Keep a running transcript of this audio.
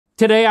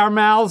Today our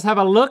mouths have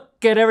a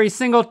look at every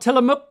single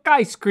Tillamook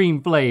ice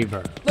cream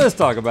flavor. Let's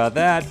talk about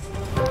that.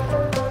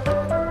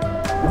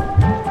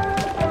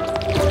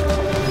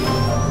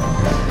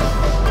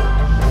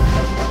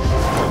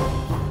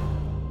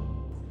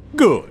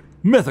 Good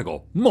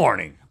mythical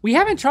morning. We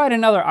haven't tried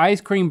another ice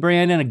cream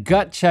brand in a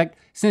gut check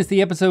since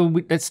the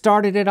episode that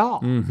started it all,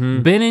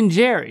 Ben and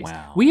Jerry's.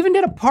 Wow. We even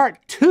did a part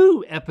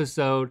 2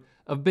 episode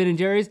of Ben and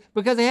Jerry's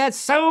because they had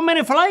so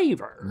many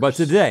flavors. But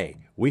today,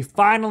 we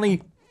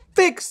finally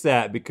fixed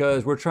that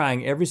because we're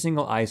trying every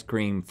single ice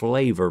cream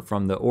flavor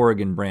from the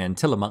Oregon brand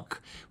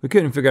Tillamook. We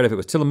couldn't figure out if it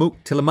was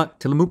Tillamook, Tillamook,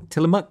 Tillamook,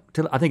 Tillamook.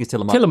 I think it's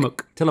Tillamook.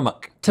 Tillamook.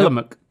 Tillamook.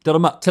 Tillamook.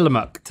 Tillamook.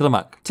 Tillamook.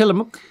 Tillamook.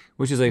 Tillamook.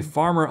 Which is a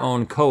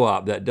farmer-owned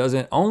co-op that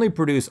doesn't only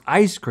produce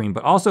ice cream,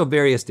 but also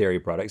various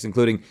dairy products,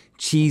 including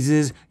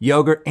cheeses,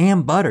 yogurt,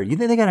 and butter. You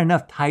think they got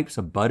enough types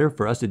of butter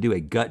for us to do a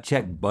gut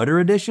check butter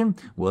edition?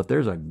 Well, if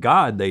there's a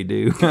God, they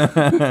do.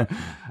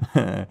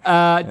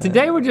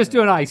 Today we're just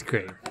doing ice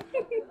cream.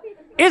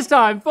 It's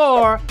time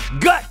for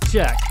Gut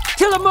Check,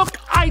 Tillamook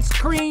Ice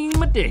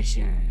Cream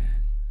Edition.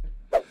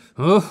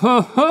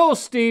 Oh,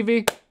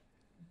 Stevie.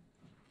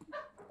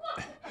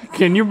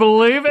 Can you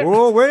believe it?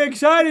 Oh, we're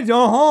excited.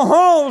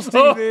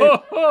 Stevie.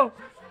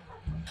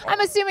 I'm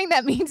assuming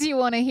that means you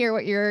want to hear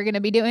what you're going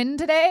to be doing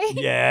today.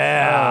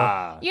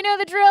 Yeah. You know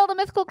the drill. The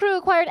Mythical crew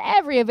acquired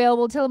every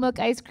available Tillamook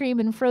ice cream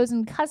and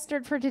frozen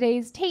custard for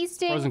today's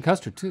tasting. Frozen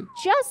custard too.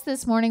 Just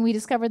this morning, we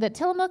discovered that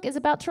Tillamook is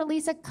about to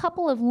release a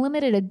couple of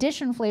limited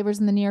edition flavors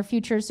in the near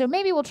future, so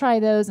maybe we'll try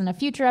those in a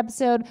future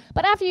episode.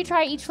 But after you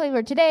try each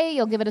flavor today,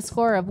 you'll give it a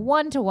score of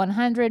 1 to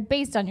 100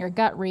 based on your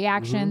gut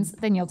reactions.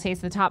 Then you'll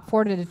taste the top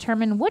 4 to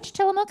determine which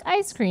Tillamook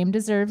ice cream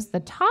deserves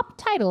the top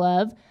title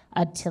of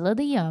Attila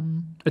the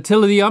Yum.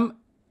 Attila the Yum,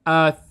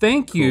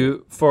 thank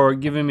you for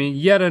giving me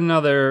yet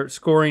another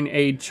scoring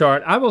aid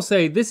chart. I will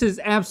say this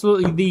is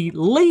absolutely the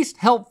least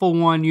helpful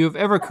one you have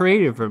ever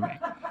created for me.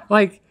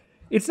 Like,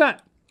 it's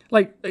not,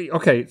 like,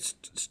 okay, it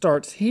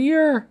starts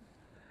here.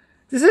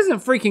 This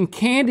isn't freaking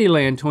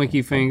Candyland,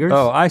 Twinkie Fingers.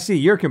 Oh, I see.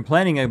 You're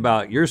complaining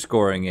about your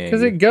scoring aid.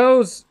 Because it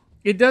goes,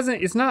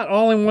 it's not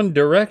all in one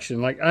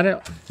direction. Like, I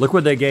don't. Look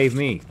what they gave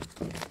me.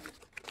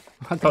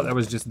 I thought that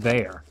was just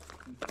there.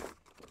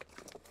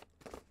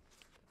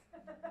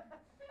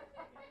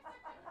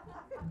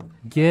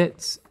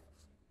 Gets,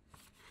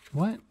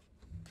 what?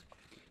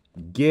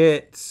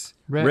 Gets,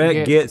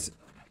 Red gets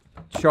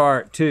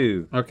chart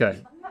 2.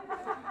 Okay.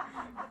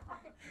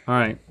 All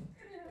right.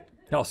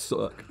 Y'all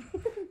suck.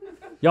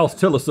 Y'all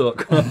still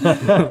suck. Okay,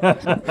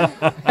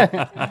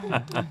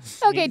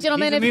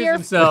 gentlemen, He's amused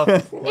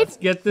himself. Let's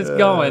get this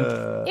going.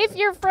 if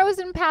your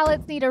frozen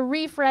palates need a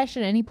refresh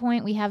at any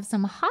point, we have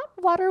some hot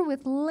water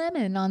with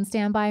lemon on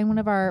standby in one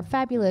of our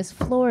fabulous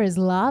Floor is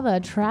Lava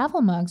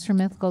travel mugs from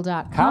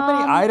Mythical.com. How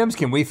many items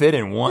can we fit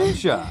in one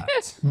shot?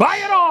 Buy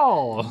it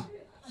all!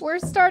 We're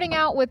starting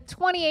out with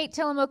 28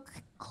 Tillamook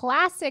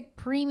classic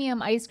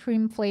premium ice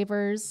cream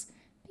flavors,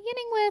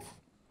 beginning with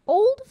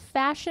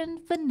old-fashioned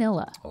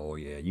vanilla. Oh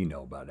yeah, you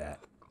know about that.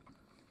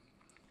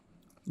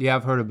 Yeah,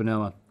 I've heard of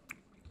vanilla.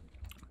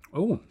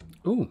 Ooh.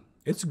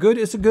 It's good.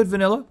 It's a good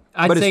vanilla,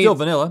 but it's still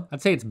vanilla.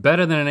 I'd say it's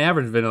better than an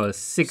average vanilla,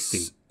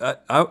 60.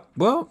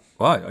 Well,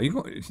 are you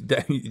going?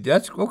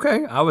 That's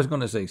okay. I was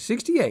going to say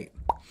 68.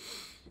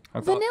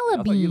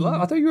 Vanilla bean.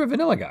 I thought you were a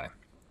vanilla guy.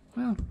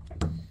 Well,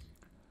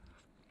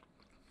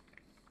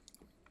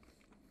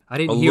 I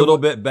didn't A hear little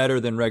bit better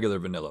than regular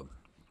vanilla.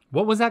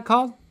 What was that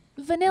called?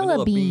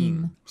 Vanilla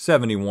bean.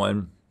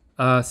 71.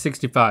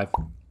 65.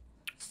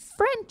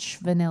 French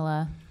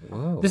vanilla.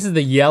 Whoa. This is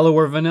the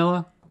yellower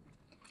vanilla.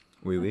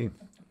 Oui, oui.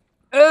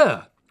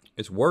 Ugh.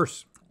 It's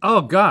worse.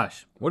 Oh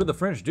gosh. What did the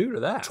French do to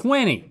that?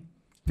 20.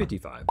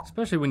 55.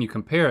 Especially when you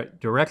compare it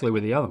directly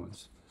with the other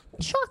ones.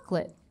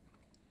 Chocolate.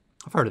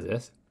 I've heard of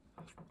this.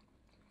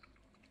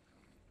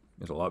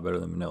 It's a lot better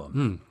than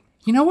vanilla.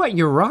 You know what?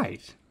 You're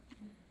right.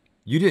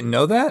 You didn't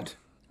know that?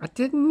 I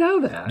didn't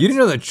know that. You didn't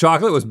know that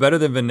chocolate was better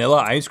than vanilla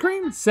ice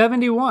cream?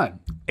 71.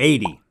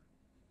 80.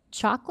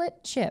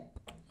 Chocolate chip.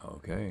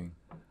 Okay.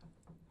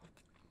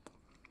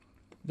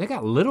 They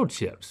got little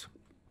chips.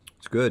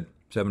 It's good.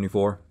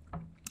 74.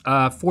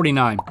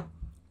 49.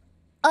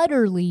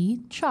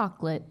 Utterly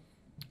chocolate.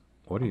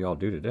 What do y'all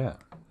do to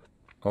that?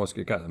 Oh, it's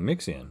got a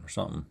mix in or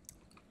something.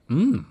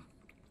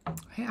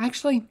 Hey,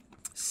 actually,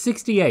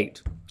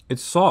 68.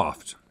 It's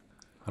soft.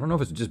 I don't know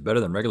if it's just better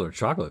than regular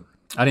chocolate.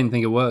 I didn't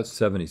think it was.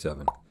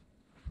 77.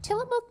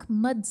 Tillamook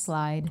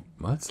mudslide.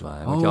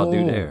 Mudslide. What y'all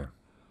do there?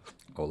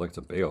 Oh, look, it's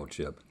a big old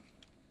chip.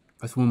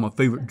 That's one of my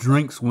favorite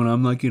drinks when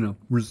I'm like in a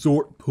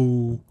resort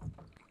pool.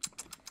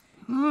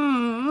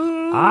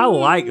 I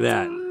like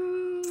that.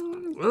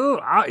 Ooh,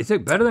 is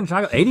it better than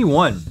chocolate?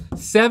 81.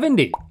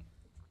 70.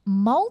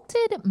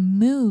 Malted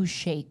moo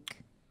shake.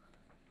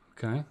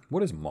 Okay.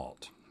 What is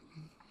malt?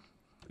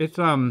 It's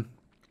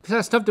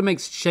that stuff that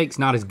makes shakes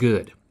not as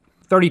good.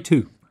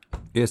 32.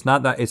 It's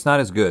not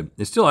as good.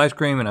 It's still ice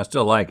cream and I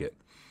still like it.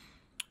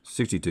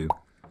 62.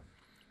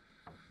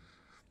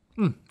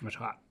 That's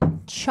hot.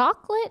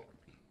 Chocolate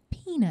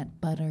peanut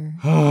butter.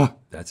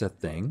 That's a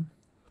thing.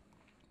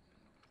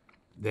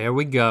 There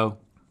we go.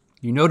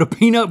 You know the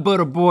peanut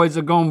butter boys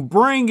are gonna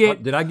bring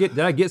it. Did I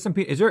get some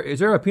is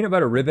there a peanut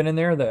butter ribbon in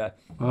there that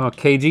Oh,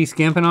 KG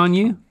skimping on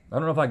you? I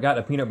don't know if I got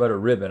a peanut butter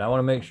ribbon. I want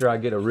to make sure I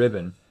get a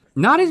ribbon.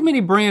 Not as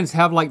many brands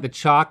have like the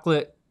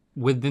chocolate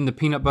within the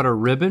peanut butter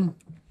ribbon.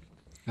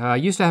 I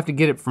used to have to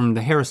get it from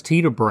the Harris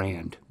Teeter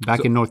brand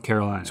back in North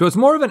Carolina. So it's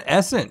more of an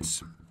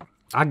essence.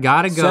 I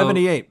gotta go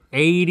 78.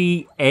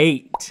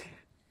 88.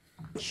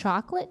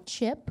 Chocolate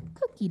chip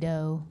cookie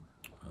dough.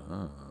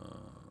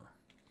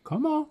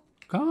 Come on,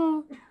 come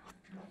on.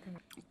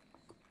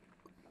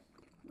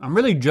 I'm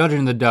really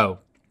judging the dough.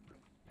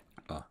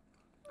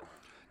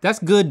 That's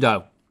good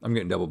dough. I'm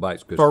getting double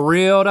bites because For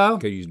real though.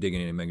 KG's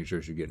digging in and making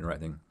sure she's getting the right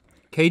thing.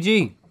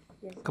 KG,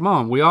 come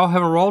on, we all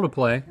have a role to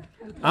play.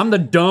 I'm the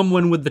dumb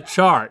one with the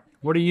chart.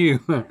 What are you?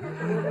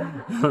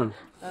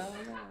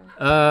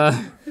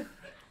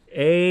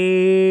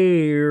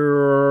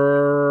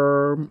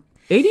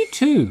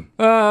 82.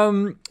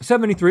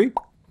 73.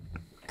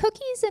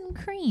 Cookies and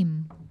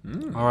cream.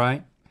 All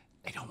right.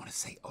 They don't want to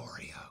say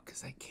Oreo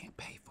because they can't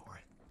pay for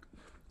it.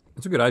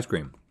 That's a good ice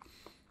cream.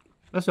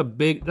 That's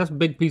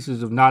big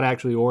pieces of not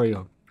actually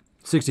Oreo.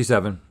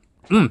 67.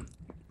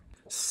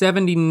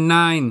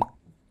 79.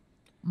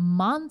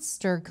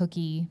 Monster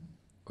cookie.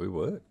 Wait,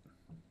 what?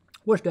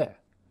 What's that?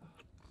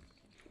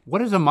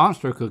 What is a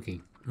monster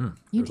cookie?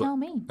 You tell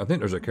me. I think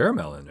there's a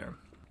caramel in there.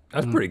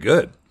 That's pretty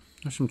good.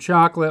 There's some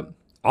chocolate.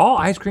 All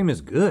ice cream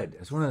is good.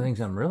 That's one of the things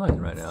I'm realizing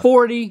right now.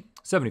 40.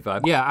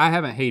 75. Yeah, I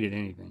haven't hated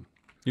anything.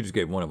 You just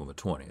gave one of them a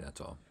 20,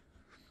 that's all.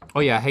 Oh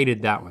yeah, I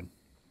hated that one.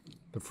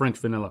 The French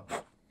vanilla.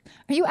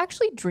 Are you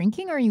actually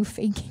drinking or are you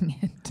faking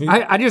it?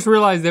 I just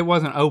realized it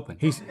wasn't open.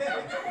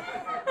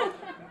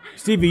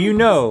 Stevie, you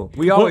know,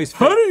 we always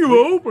How do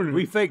you open it?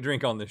 we fake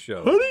drink on this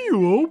show. How do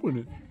you open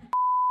it?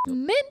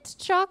 Mint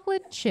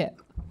chocolate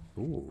chip.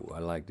 Ooh, I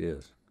like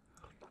this.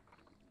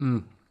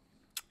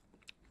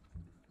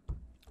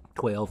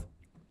 12.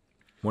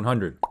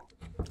 100.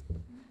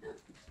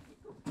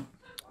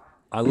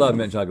 I love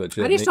mint chocolate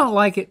chip. I just don't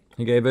like it.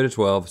 He gave it a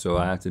 12, so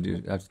I have to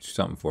do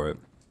something for it.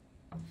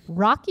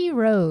 Rocky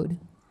Road.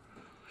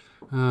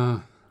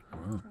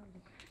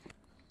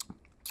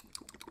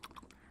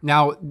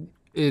 Now,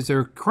 is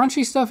there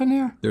crunchy stuff in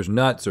there? There's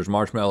nuts, there's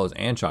marshmallows,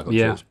 and chocolate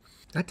chips.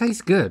 That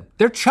tastes good.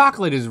 Their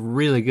chocolate is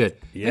really good.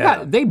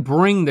 Yeah. They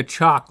bring the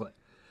chocolate.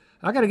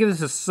 I gotta give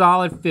this a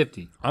solid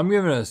 50. I'm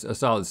giving it a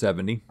solid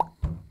 70.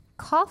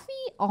 Coffee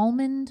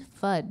almond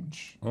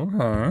fudge.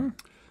 Okay.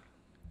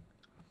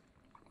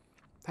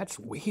 That's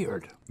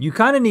weird. You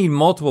kind of need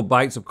multiple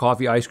bites of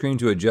coffee ice cream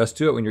to adjust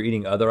to it when you're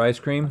eating other ice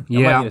cream. I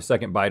Yeah. might need a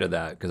second bite of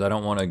that because I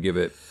don't want to give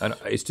it,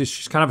 it's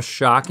just kind of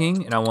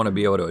shocking and I want to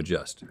be able to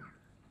adjust.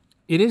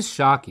 It is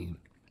shocking.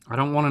 I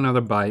don't want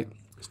another bite.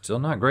 Still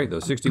not great though,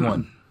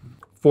 61.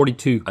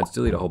 42. I'd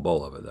still eat a whole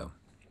bowl of it though.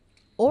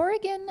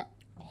 Oregon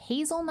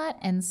hazelnut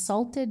and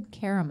salted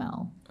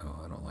caramel.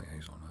 Oh, I don't like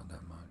hazelnut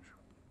that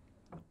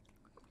much.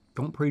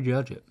 Don't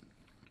prejudge it.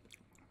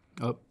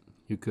 Oh,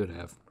 you could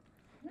have.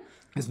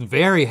 It's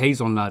very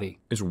hazelnutty.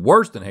 It's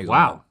worse than hazelnut.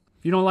 Wow.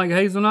 If you don't like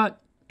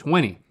hazelnut,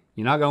 20.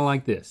 You're not gonna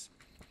like this.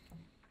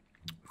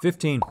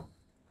 15.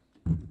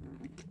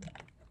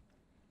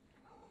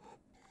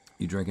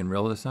 You drinking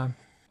real this time?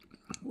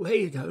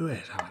 Wait.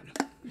 Okay.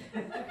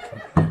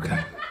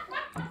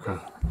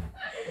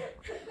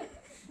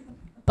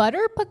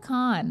 Butter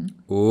pecan.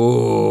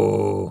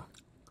 Ooh.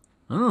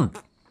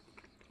 Oh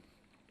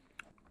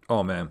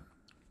man,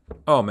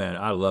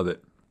 I love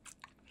it.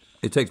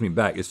 It takes me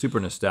back. It's super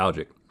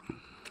nostalgic.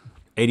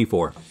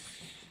 84.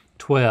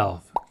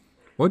 12.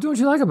 What don't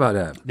you like about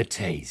that? The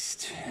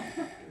taste.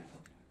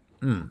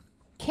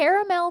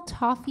 Caramel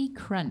toffee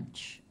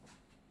crunch.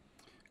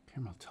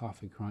 Caramel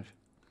toffee crunch.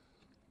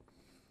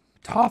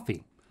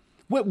 Toffee.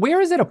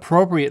 Where is it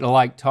appropriate to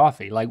like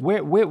toffee? Like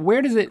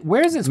where is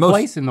its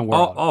place in the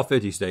world? All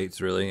 50 states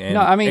really, and,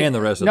 No, I mean, and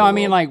the rest of no, the I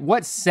mean world. like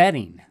what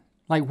setting?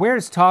 Like where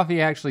is toffee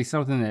actually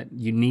something that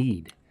you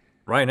need?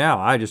 Right now,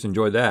 I just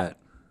enjoyed that.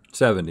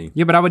 70.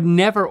 Yeah, but I would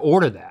never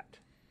order that.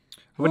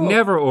 I would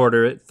never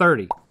order it.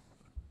 30.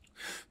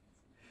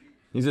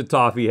 He's a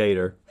toffee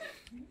hater.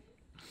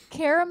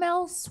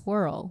 Caramel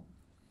swirl.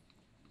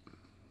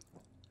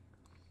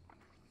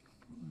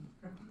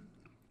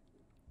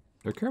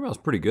 Their caramel's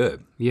pretty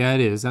good. Yeah,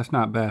 it is. That's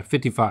not bad.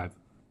 55.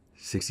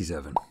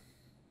 67.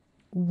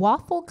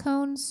 Waffle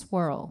cone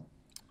swirl.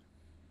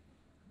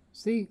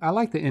 See, I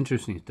like the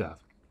interesting stuff.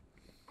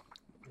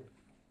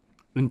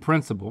 In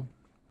principle.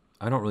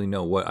 I don't really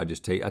know what I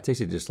just taste. I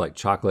tasted just like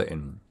chocolate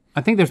and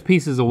I think there's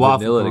pieces of waffle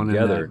Vanilla cone in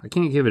together. there. I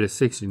can't give it a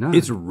 69.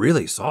 it's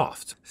really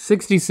soft.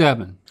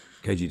 67.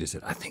 KG just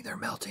said, I think they're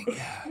melting.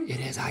 It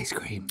is ice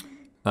cream.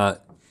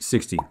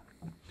 60.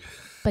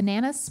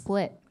 Banana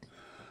split.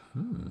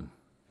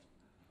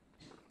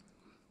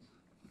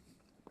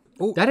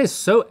 That is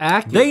so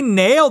accurate. They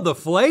nailed the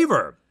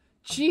flavor.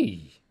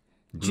 Gee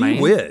Gee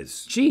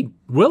whiz. Gee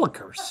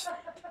willikers.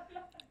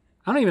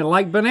 I don't even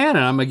like banana.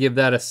 I'm gonna give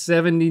that a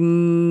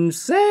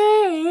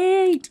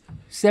 78.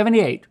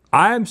 78.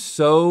 I'm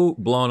so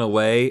blown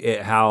away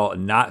at how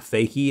not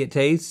fakey it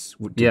tastes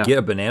to get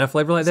a banana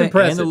flavor like that.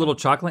 Impressive. And the little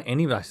chocolate and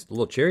even a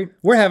little cherry.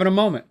 We're having a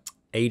moment.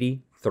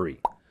 83.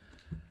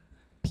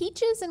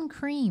 Peaches and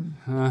cream.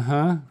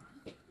 Uh-huh.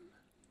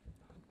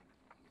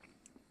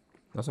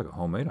 That's like a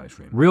homemade ice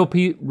cream. Real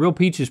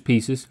peaches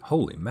pieces.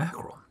 Holy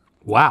mackerel.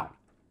 Wow.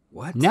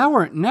 What? Now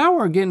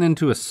we're getting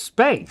into a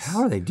space.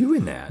 How are they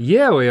doing that?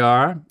 Yeah, we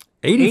are.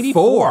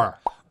 84.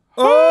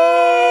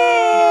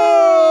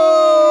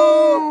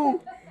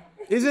 Oh!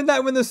 Isn't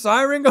that when the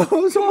siren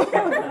goes on?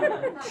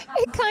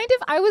 It kind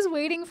of, I was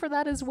waiting for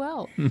that as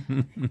well.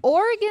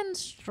 Oregon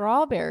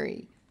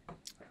strawberry.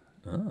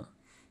 Oh.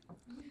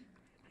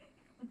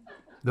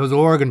 Those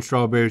Oregon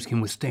strawberries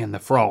can withstand the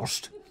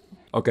frost.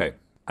 Okay,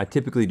 I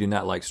typically do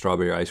not like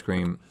strawberry ice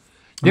cream.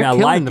 They're I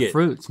killing like the it,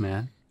 fruits,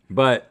 man.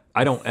 but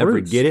I don't ever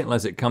Fruits. get it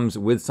unless it comes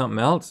with something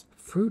else,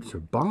 Fruits are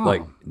bomb.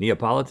 like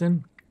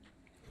Neapolitan.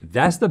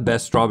 That's the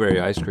best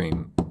strawberry ice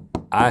cream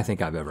I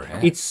think I've ever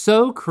had. It's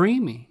so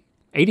creamy.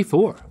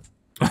 84.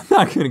 I'm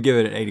not gonna give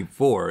it an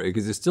 84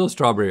 because it's still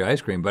strawberry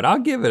ice cream, but I'll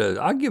give it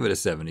a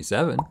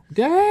 77.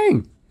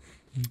 Dang.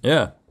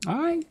 Yeah.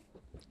 All right.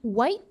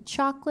 White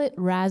chocolate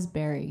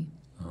raspberry.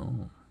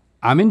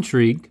 I'm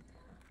intrigued.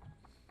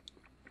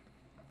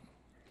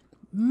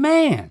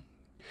 Man,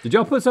 Did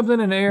y'all put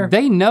something in the air?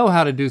 they know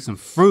how to do some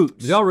fruits.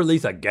 Did y'all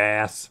release a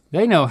gas?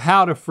 They know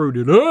how to fruit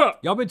it up.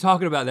 Y'all been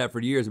talking about that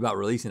for years about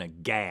releasing a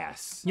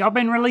gas Y'all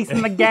been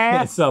releasing the at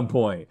gas? some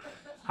point.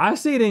 I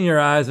see it in your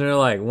eyes and they're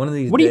like, one of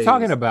these What are you days-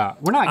 talking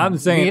about? We're not I'm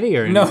saying, giddy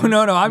or no, anything.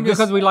 I'm just,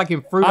 Because we like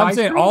in fruit I'm ice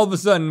saying cream? all of a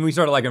sudden we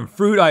started liking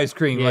fruit ice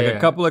cream like a Yeah.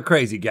 couple of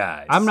crazy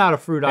guys. I'm not a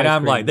fruit ice And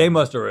I'm cream. like, they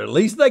must have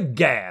released the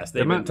gas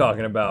they've been might-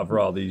 talking about for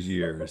all these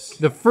years.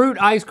 The fruit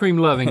ice cream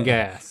loving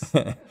gas.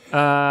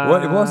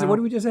 What was it? What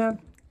did we just have?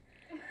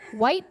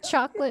 White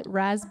chocolate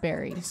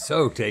raspberry.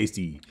 So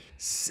tasty.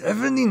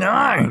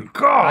 79.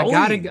 Golly.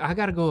 I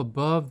gotta go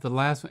above the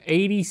last one.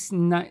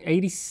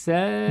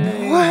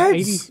 87. What?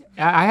 80,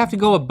 I have to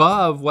go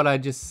above what I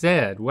just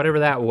said, whatever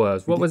that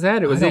was. What was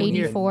that? It was I in don't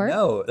here. 84.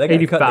 No, they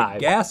gotta cut 85. the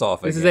gas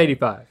off This is again.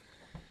 85.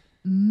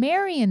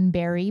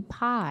 Marionberry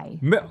pie.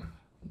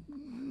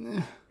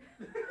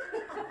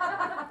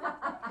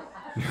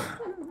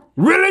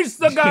 Release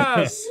the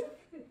gas.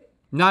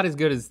 Not as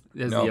good as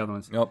Nope. the other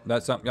ones. Nope,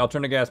 that's something. Y'all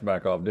turned the gas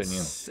back off, didn't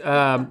you?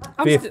 I'm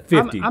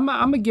 50. I'm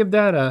gonna give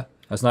that a.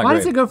 That's not Why great.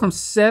 does it go from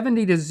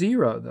 70 to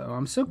 0 though?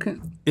 I'm so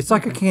It's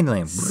like a candy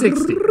lamp.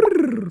 60.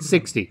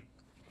 60.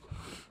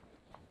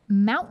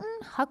 Mountain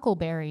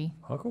huckleberry.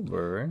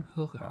 Huckleberry.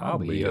 I'll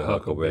be a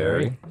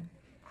huckleberry.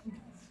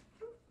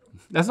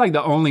 That's like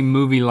the only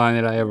movie line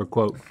that I ever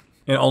quote.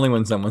 And only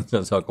when someone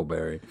says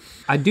huckleberry.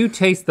 I do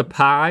taste the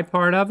pie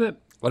part of it.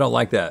 I don't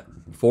like that.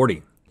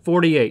 40.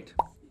 48.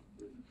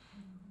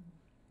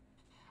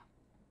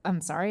 I'm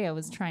sorry, I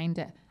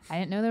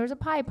didn't know there was a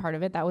pie part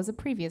of it. That was a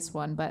previous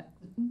one, but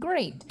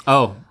great.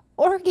 Oh,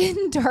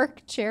 Oregon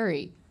dark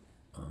cherry.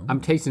 I'm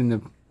tasting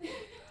the.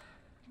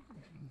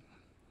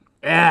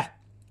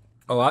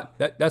 Oh,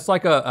 that's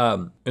like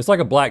it's like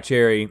a black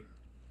cherry,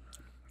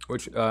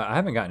 which I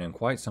haven't gotten in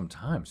quite some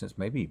time, since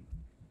maybe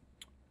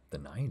the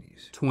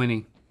 90s.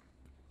 20.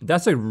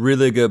 That's a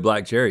really good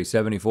black cherry,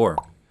 74.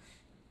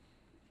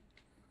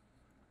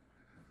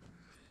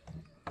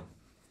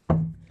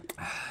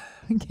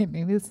 Okay,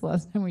 maybe this is the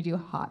last time we do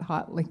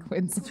hot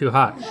liquids. Too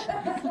hot.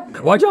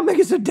 Why'd y'all make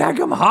it so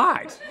daggum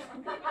hot?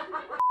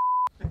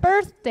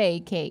 Birthday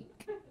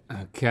cake.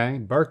 Okay,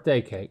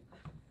 birthday cake.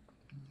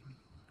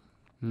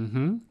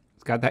 Mm-hmm.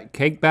 It's got that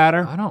cake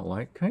batter. I don't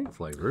like cake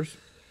flavors,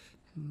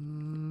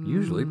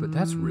 usually, but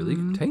that's really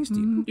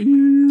tasty.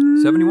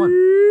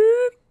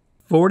 71.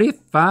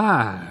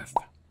 45.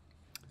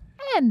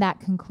 And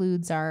that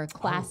concludes our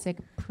classic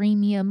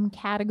premium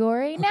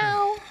category.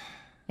 Now,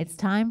 it's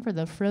time for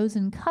the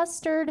frozen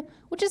custard,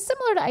 which is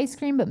similar to ice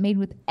cream but made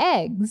with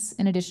eggs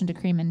in addition to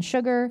cream and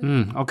sugar.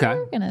 Okay.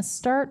 We're going to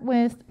start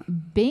with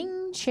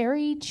Bing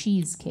Cherry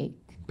Cheesecake.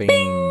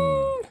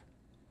 Bing.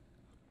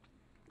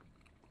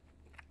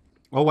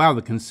 Oh, wow,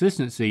 the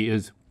consistency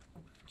is.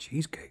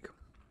 Cheesecake.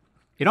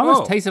 It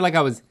almost Oh. tasted like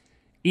I was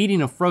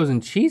eating a frozen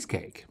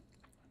cheesecake.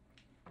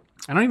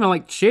 I don't even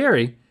like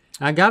cherry.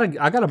 I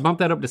gotta bump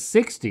that up to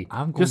 60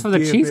 just for the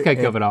cheesecake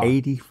of it all.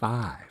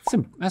 85.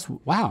 That's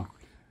wow.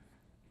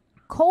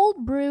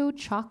 Cold brew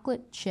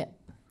chocolate chip.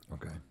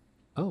 Okay.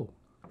 Oh,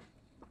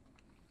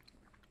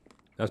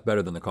 That's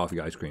better than the coffee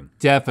ice cream.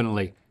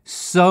 definitely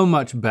so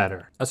much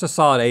better. That's a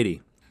solid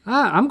 80.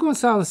 I'm going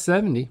solid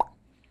 70.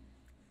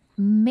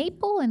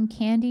 Maple and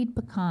candied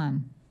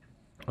pecan.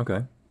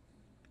 Okay.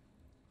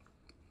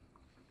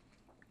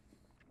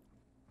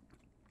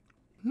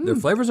 Their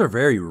flavors are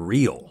very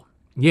real.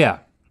 Yeah,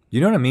 You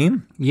know what I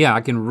mean? yeah,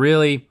 I can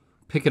really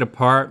pick it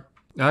apart.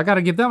 I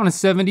gotta give that one a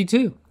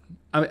 72.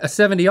 I mean, a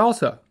 70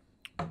 also.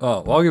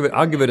 Oh, well,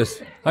 I'll give it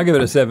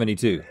a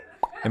 72.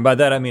 And by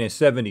that I mean a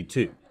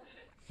 72.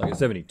 Like a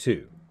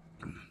 72.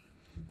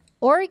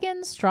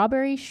 Oregon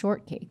strawberry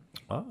shortcake.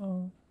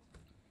 Uh-oh.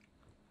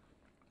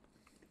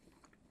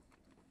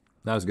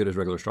 Not as good as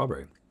regular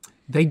strawberry.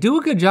 They do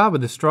a good job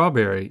with the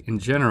strawberry in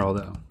general,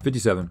 though.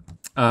 57.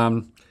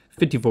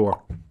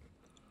 54.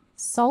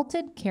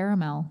 Salted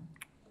caramel.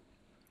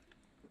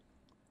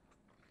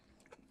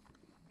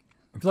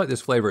 I feel like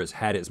this flavor has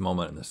had its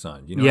moment in the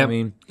sun. You know what I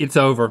mean? It's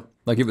over.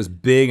 Like it was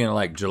big in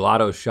like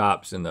gelato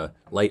shops in the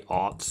late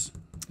aughts.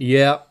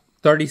 Yep,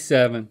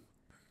 37.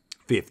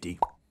 50.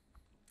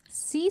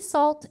 Sea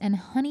salt and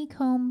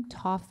honeycomb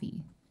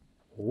toffee.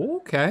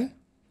 Okay.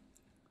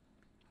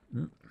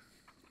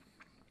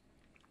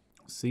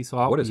 Sea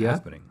salt. What is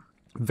happening?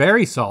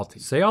 Very salty.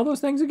 Say all those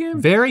things again?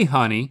 Very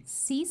honey.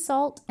 Sea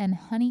salt and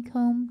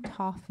honeycomb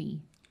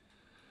toffee.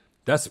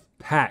 That's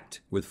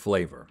packed with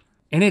flavor.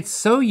 And it's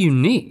so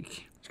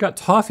unique. It's got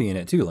toffee in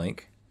it too,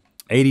 Link.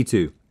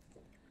 82.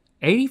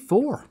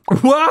 84.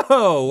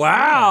 Whoa,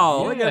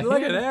 wow. Yeah,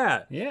 look at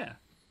that. Yeah.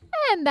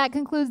 And that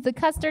concludes the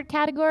custard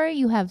category.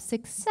 You have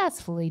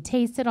successfully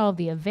tasted all of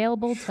the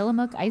available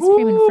Tillamook ice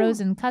cream and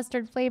frozen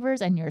custard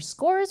flavors, and your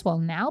scores will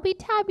now be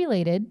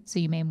tabulated so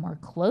you may more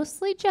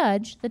closely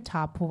judge the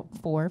top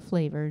 4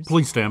 flavors.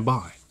 Please stand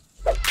by.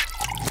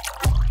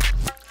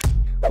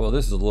 Well,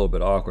 this is a little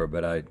bit awkward,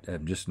 but I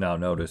have just now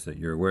noticed that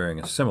you're wearing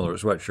a similar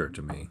sweatshirt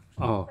to me.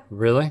 Oh,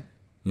 really?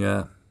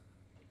 Yeah.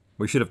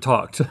 We should have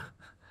talked.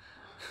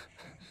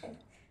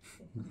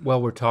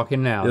 Well, we're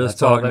talking now. Let's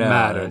That's all talk that now.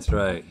 matters. That's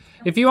right.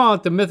 If you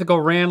want the Mythical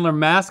Randler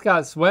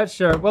mascot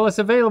sweatshirt, well, it's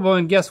available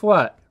in, guess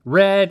what?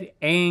 Red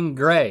and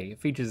gray. It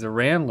features a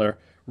Randler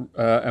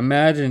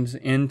imagined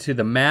into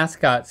the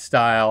mascot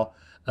style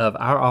of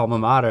our alma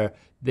mater,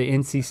 the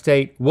NC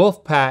State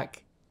Wolfpack,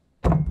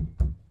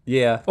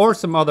 Yeah. or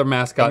some other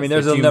mascots. I mean,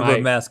 there's that a you number might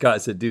of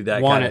mascots that do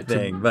that want kind of it to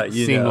thing, but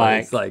you seem know,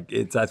 like- it's like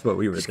that's what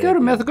we were Just thinking. go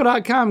to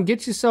mythical.com,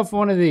 get yourself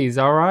one of these,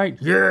 all right?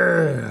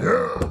 Yeah.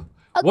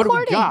 What do we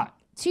According got?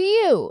 to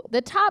you,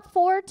 the top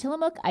 4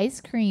 Tillamook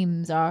ice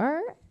creams are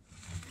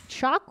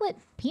chocolate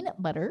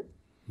peanut butter.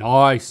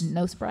 Nice.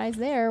 No surprise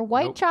there.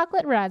 White Nope.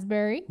 chocolate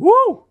raspberry.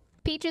 Woo!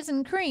 Peaches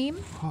and cream.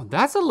 Oh,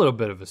 that's a little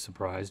bit of a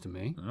surprise to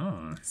me.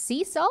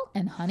 Sea salt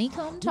and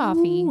honeycomb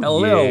toffee. A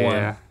little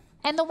Yeah. one.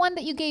 And the one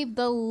that you gave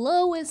the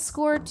lowest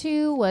score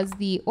to was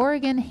the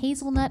Oregon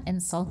hazelnut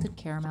and salted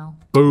caramel.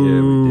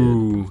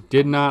 Boo.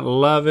 Did not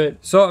love it.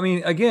 So, I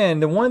mean, again,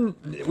 the one,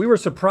 we were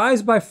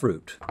surprised by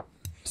fruit.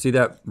 See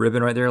that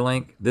ribbon right there,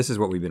 Link? This is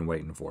what we've been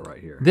waiting for right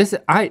here, This,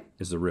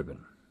 is the ribbon.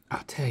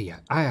 I'll tell you,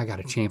 I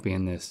gotta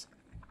champion this.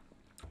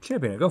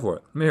 Champion it, go for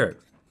it. Let me hear it.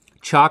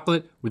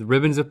 Chocolate with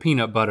ribbons of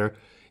peanut butter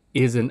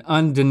is an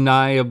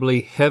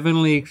undeniably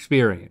heavenly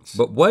experience.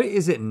 But what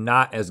is it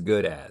not as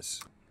good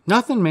as?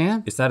 Nothing,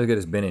 man. It's not as good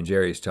as Ben and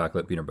Jerry's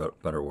chocolate peanut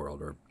butter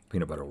world or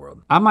peanut butter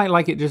world. I might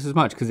like it just as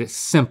much because it's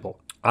simple.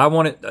 I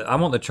want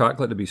the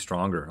chocolate to be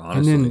stronger,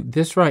 honestly. And then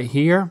this right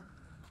here,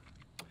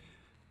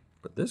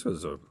 But this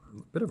was a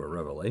bit of a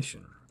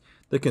revelation.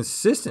 The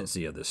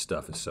consistency of this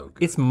stuff is so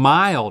good. it's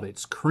mild,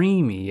 it's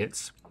creamy,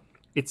 it's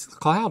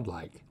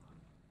cloud-like.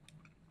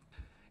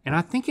 And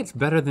I think it's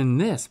better than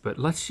this, but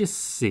let's just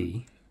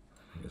see.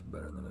 I think it's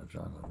better than the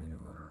chocolate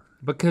peanut butter.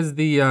 Because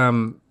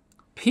the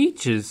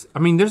peaches, I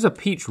mean, there's a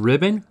peach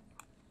ribbon.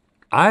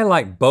 I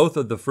like both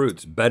of the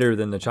fruits better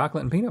than the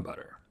chocolate and peanut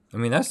butter. I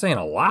mean, that's saying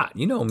a lot.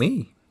 You know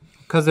me.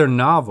 Because they're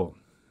novel.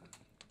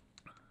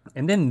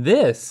 And then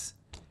this,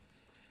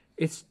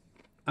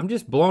 I'm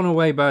just blown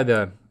away by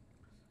the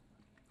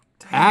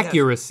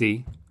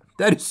accuracy.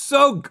 That is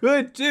so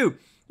good too.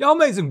 Y'all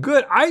made some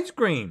good ice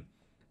cream.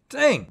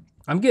 Dang.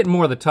 I'm getting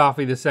more of the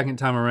toffee the second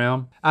time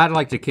around. I'd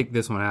like to kick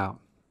this one out.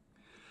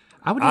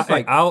 I would just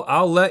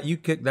I'll let you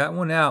kick that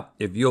one out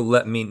if you'll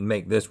let me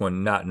make this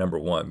one not number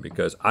 1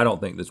 because I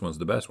don't think this one's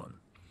the best one.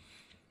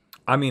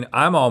 I mean,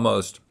 I'm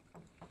almost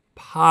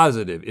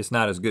positive it's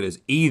not as good as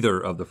either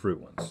of the fruit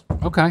ones.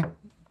 Okay.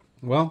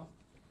 Well,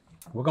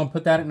 we're gonna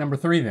put that at number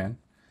 3 then.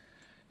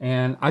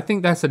 And I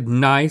think that's a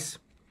nice,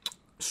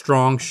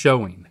 strong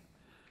showing.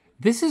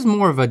 This is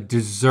more of a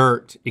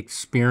dessert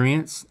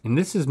experience, and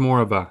this is more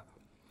of a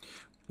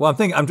Well,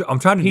 I'm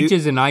trying to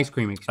peaches and ice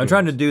cream experience. I'm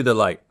trying to do the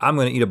like, I'm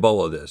gonna eat a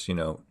bowl of this, you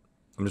know.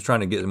 I'm just trying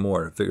to get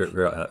more to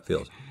figure out how it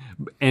feels.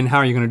 And how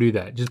are you gonna do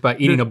that? Just by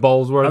eating a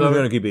bowl's worth I'm of just it?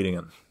 gonna keep eating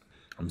them.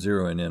 I'm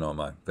zeroing in on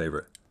my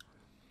favorite.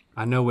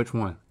 I know which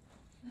one.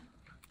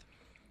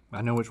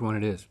 I know which one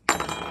it is.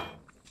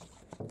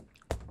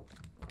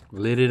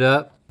 Lit it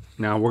up.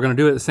 Now we're gonna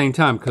do it at the same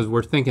time because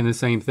we're thinking the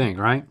same thing,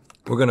 right?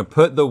 We're gonna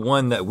put the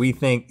one that we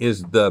think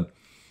is the.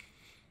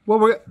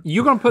 Well,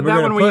 you're gonna put We're that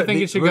gonna one where you put think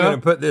the- it should we're go.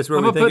 gonna put this where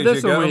I'm we gonna think put it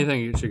this should one where go. you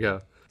think it should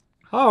go.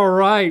 All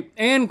right,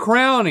 and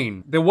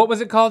crowning. Then what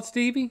was it called,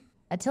 Stevie?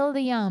 Attila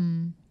the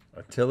Yum.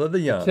 Attila the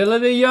Young. Till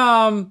of the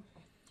Yum.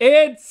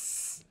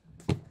 It's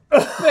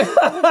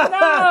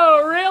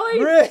no,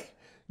 really? Rick,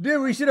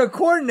 dude, we should have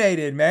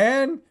coordinated,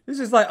 man. This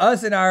is like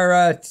us and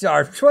our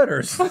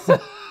Twitters.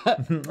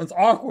 It's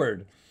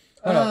awkward.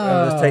 Hold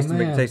on, let's taste them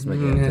again. Taste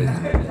them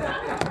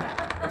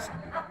again.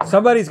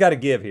 Somebody's got to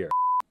give here.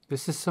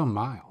 This is so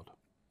mild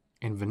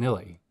and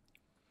vanilla.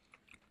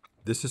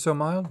 This is so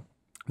mild.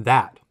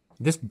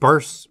 This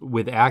bursts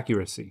with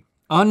accuracy.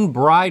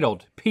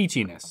 unbridled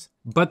peachiness,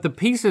 but the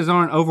pieces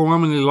aren't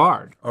overwhelmingly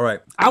large. All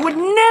right, I would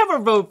never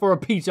vote for a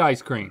peach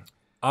ice cream.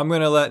 I'm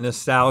gonna let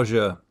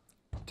nostalgia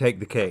take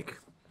the cake.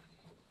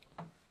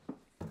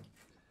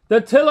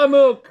 The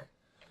Tillamook,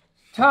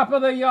 top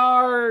of the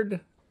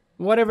yard,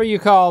 whatever you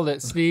called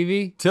it,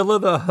 Stevie. Tilla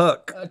the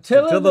hook.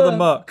 Tilla the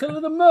muck.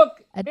 Tilla the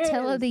Mook.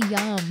 Attila the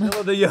Yum.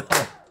 Tilla the yum.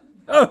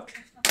 Oh,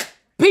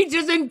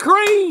 Peaches and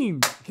cream.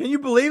 can you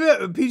believe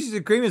it? Peaches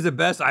and cream is the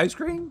best ice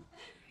cream?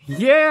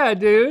 Yeah,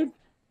 dude.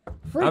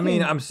 I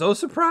mean, I'm so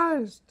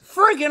surprised.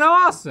 Freaking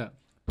awesome.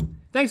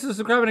 Thanks for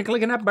subscribing and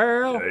clicking that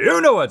bell.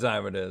 You know what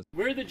time it is.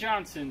 We're the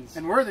Johnsons.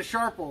 And we're the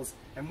Sharples,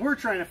 and we're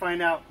trying to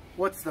find out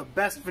what's the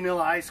best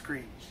vanilla ice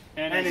cream.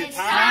 And it's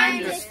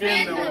time to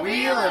spin the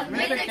wheel of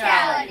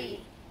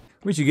mythicality.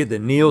 We should get the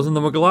Neils and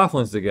the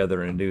McLaughlins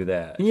together and do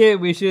that. Yeah,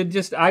 we should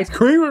just ice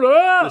cream it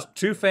up. Just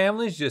two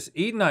families just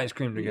eating ice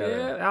cream together.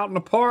 Yeah, out in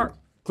the park.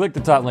 Click the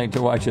top link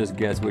to watch us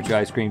guess which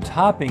ice cream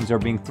toppings are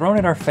being thrown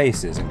at our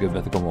faces in Good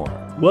Mythical More.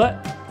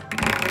 What?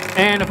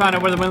 And to find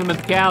out where the wheel of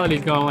mythicality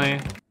is gonna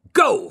land.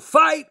 Go,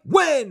 fight,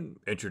 win!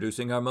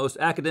 Introducing our most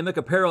academic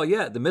apparel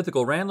yet, the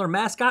Mythical Rambler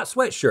mascot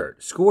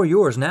sweatshirt. Score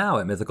yours now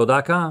at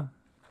mythical.com.